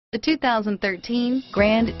The 2013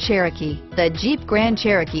 Grand Cherokee. The Jeep Grand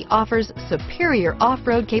Cherokee offers superior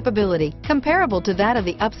off-road capability comparable to that of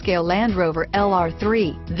the upscale Land Rover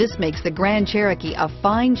LR3. This makes the Grand Cherokee a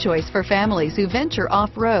fine choice for families who venture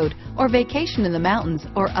off-road or vacation in the mountains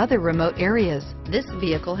or other remote areas. This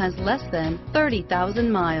vehicle has less than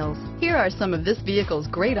 30,000 miles. Here are some of this vehicle's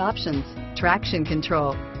great options: traction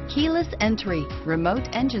control, keyless entry, remote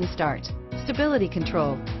engine start, stability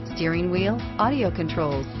control, steering wheel audio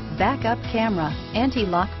controls, backup camera,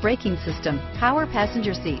 anti-lock braking system, power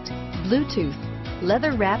passenger seat, Bluetooth,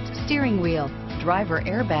 leather-wrapped steering wheel, driver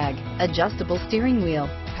airbag, adjustable steering wheel,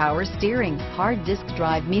 power steering, hard disk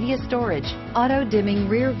drive media storage, auto-dimming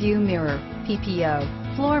rear view mirror,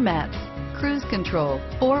 PPO, floor mats, cruise control,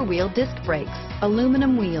 four-wheel disc brakes,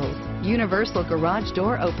 aluminum wheels, universal garage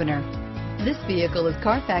door opener. This vehicle is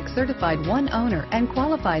Carfax certified one owner and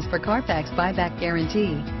qualifies for Carfax buyback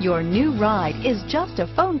guarantee. Your new ride is just a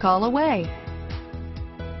phone call away.